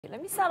Let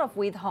me start off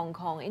with Hong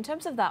Kong. In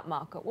terms of that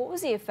market, what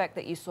was the effect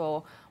that you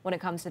saw when it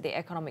comes to the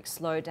economic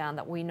slowdown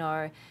that we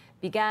know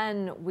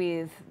began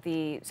with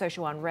the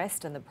social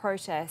unrest and the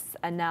protests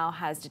and now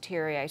has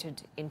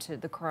deteriorated into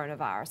the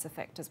coronavirus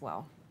effect as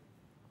well?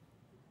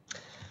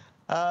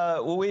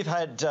 Well, we've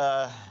had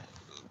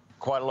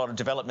quite a lot of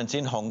developments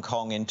in Hong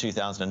Kong in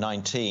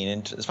 2019.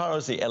 And as far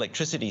as the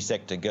electricity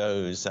sector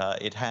goes,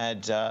 it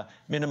had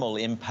minimal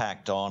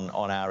impact on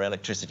our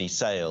electricity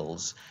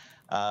sales.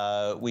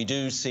 We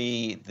do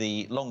see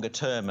the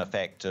longer-term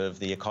effect of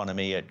the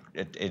economy.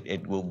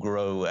 It will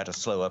grow at a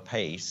slower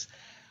pace.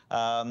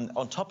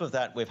 On top of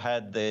that, we've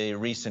had the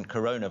recent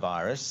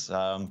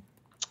coronavirus,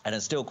 and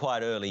it's still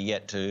quite early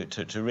yet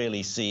to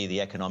really see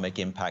the economic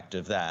impact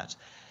of that.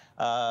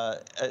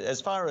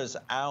 As far as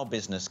our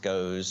business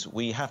goes,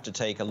 we have to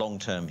take a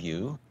long-term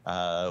view.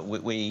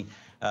 We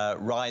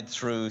ride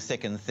through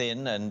thick and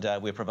thin, and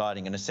we're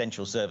providing an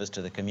essential service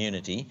to the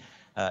community.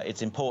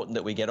 It's important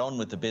that we get on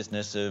with the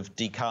business of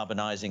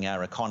decarbonising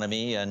our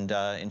economy and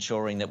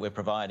ensuring that we're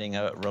providing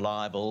a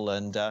reliable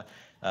and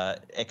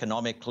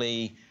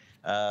economically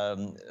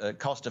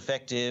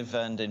cost-effective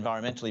and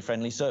environmentally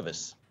friendly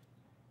service.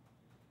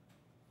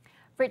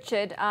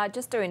 Richard,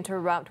 just to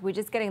interrupt, we're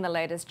just getting the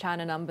latest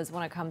China numbers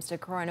when it comes to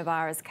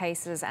coronavirus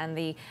cases and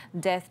the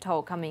death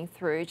toll coming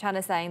through.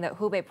 China saying that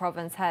Hubei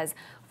province has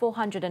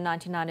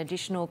 499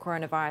 additional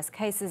coronavirus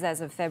cases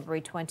as of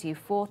February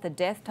 24th. The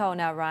death toll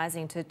now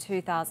rising to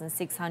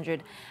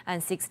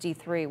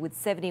 2,663 with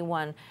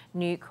 71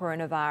 new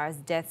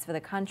coronavirus deaths for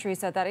the country.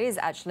 So that is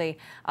actually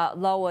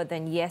lower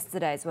than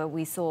yesterday's, where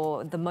we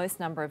saw the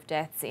most number of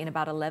deaths in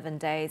about 11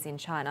 days in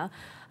China.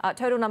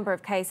 Total number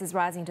of cases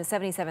rising to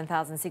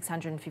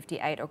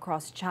 77,658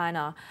 across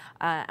China.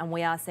 And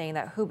we are seeing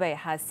that Hubei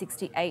has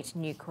 68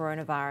 new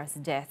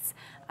coronavirus deaths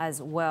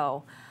as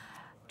well.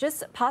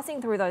 Just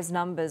passing through those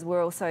numbers,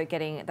 we're also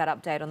getting that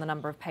update on the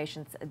number of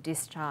patients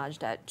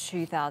discharged at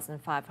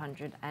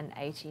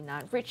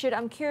 2,589. Richard,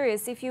 I'm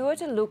curious, if you were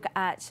to look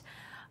at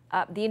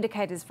the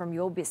indicators from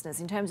your business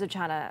in terms of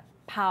China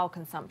power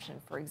consumption,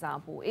 for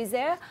example, is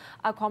there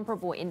a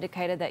comparable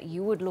indicator that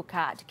you would look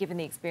at, given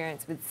the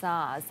experience with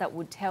SARS, that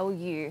would tell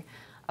you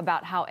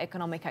about how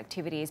economic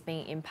activity is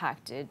being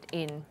impacted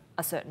in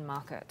a certain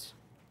market?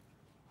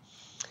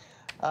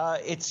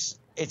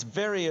 It's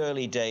very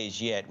early days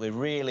yet. We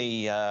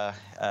really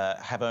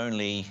have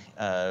only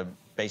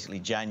basically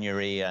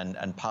January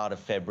and part of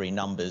February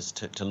numbers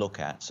to look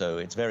at. So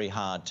it's very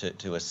hard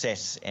to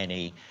assess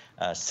any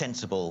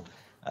sensible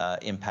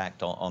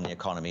impact on the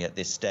economy at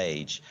this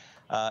stage.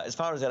 As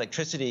far as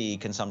electricity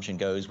consumption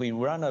goes, we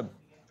run a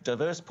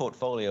diverse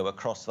portfolio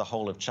across the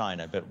whole of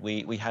China, but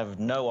we have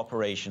no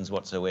operations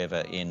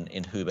whatsoever in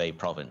Hubei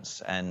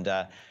province. And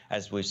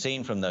as we've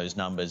seen from those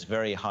numbers,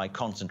 very high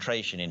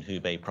concentration in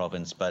Hubei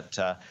province, but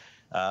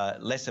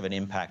less of an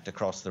impact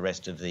across the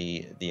rest of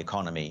the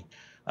economy.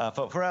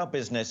 For our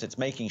business, it's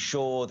making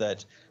sure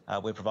that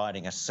we're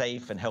providing a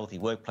safe and healthy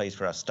workplace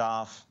for our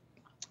staff.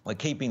 We're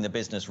keeping the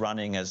business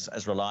running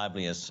as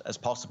reliably as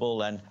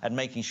possible and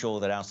making sure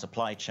that our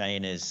supply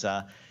chain is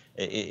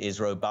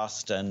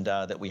robust and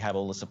that we have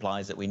all the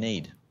supplies that we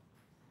need.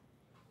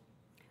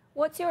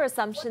 What's your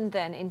assumption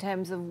then in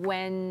terms of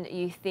when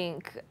you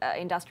think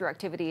industrial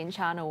activity in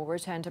China will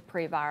return to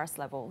pre-virus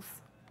levels?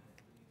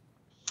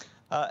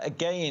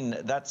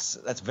 Again, that's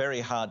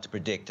very hard to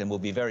predict and will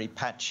be very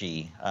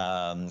patchy.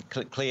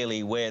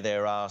 Clearly, where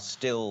there are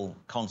still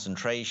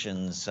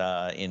concentrations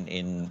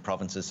in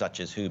provinces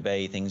such as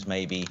Hubei, things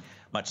may be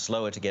much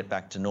slower to get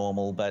back to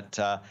normal. But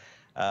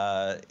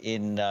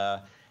in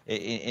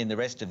the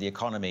rest of the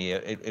economy,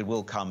 it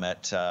will come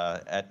at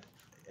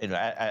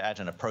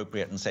an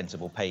appropriate and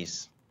sensible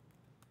pace.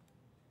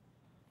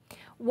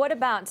 What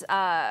about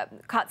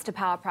cuts to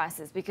power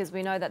prices? Because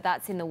we know that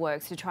that's in the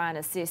works to try and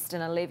assist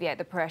and alleviate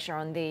the pressure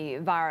on the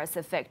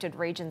virus-affected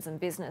regions and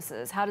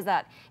businesses. How does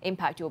that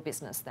impact your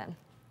business then?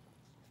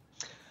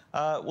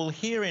 Well,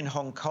 here in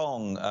Hong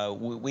Kong,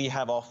 we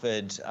have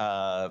offered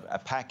a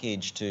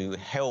package to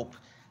help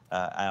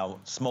our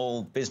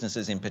small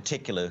businesses in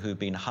particular who've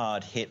been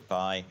hard hit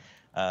by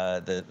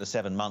the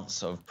 7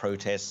 months of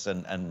protests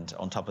and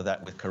on top of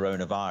that with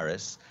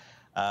coronavirus.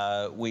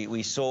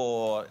 We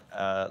saw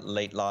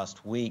late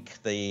last week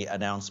the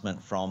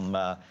announcement from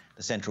the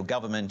central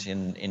government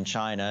in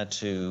China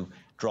to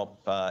drop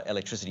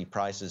electricity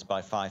prices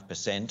by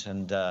 5%,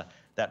 and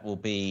that will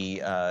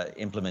be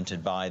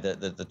implemented by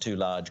the two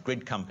large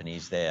grid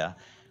companies there.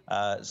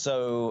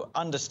 So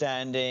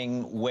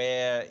understanding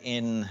where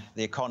in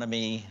the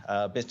economy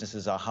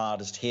businesses are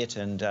hardest hit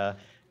and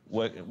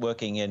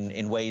working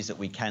in ways that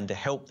we can to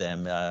help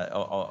them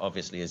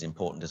obviously is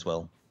important as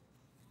well.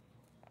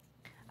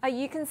 Are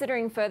you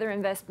considering further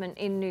investment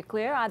in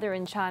nuclear, either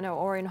in China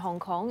or in Hong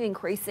Kong,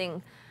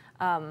 increasing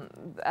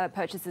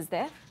purchases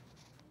there?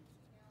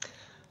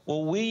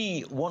 Well,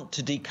 we want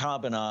to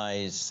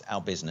decarbonise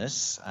our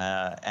business,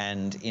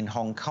 and in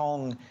Hong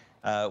Kong,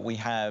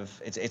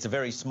 it's a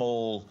very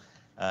small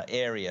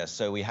area,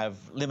 so we have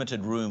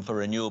limited room for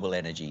renewable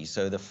energy.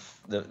 So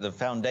the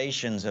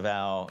foundations of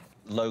our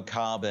low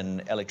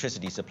carbon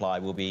electricity supply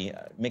will be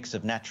a mix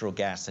of natural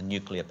gas and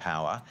nuclear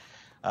power.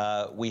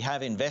 We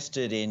have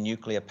invested in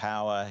nuclear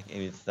power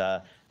with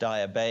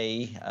Daya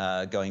Bay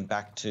going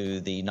back to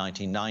the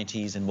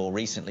 1990s, and more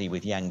recently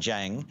with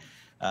Yangjiang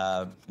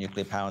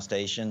nuclear power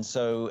station.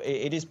 So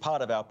it is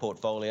part of our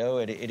portfolio.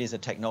 It is a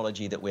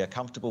technology that we are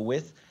comfortable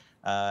with.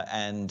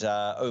 And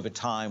over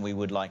time, we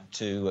would like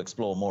to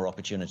explore more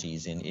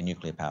opportunities in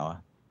nuclear power.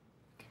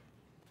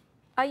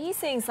 Are you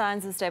seeing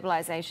signs of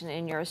stabilisation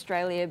in your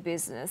Australia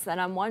business? And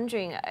I'm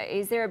wondering,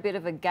 is there a bit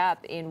of a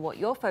gap in what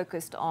you're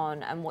focused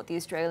on and what the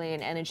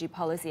Australian energy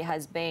policy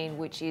has been,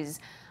 which is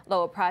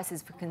lower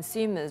prices for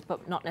consumers,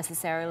 but not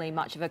necessarily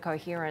much of a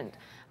coherent,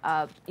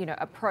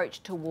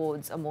 approach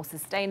towards a more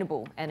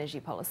sustainable energy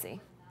policy?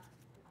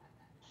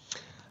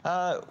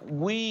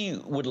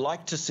 We would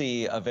like to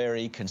see a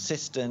very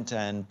consistent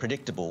and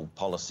predictable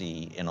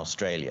policy in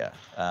Australia.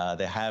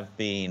 There have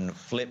been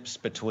flips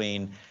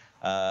between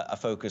a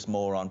focus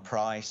more on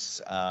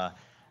price,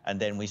 and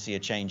then we see a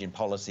change in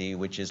policy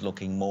which is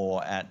looking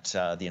more at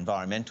the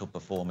environmental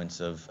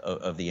performance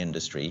of the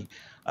industry.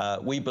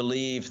 We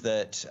believe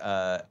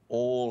that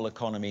all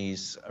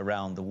economies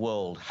around the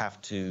world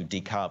have to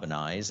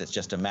decarbonize. It's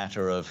just a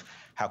matter of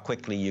how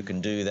quickly you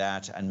can do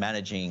that and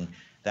managing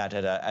that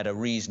at a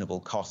reasonable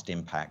cost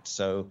impact.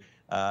 So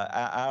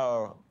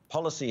our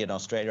policy in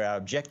Australia, our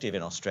objective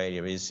in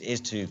Australia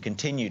is to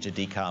continue to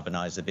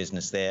decarbonize the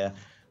business there,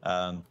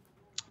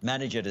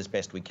 manage it as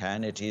best we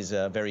can. It is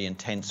a very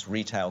intense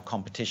retail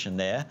competition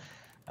there,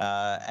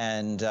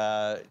 and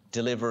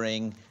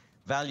delivering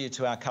value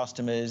to our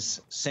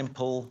customers,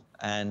 simple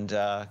and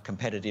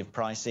competitive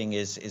pricing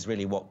is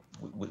really what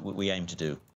we aim to do.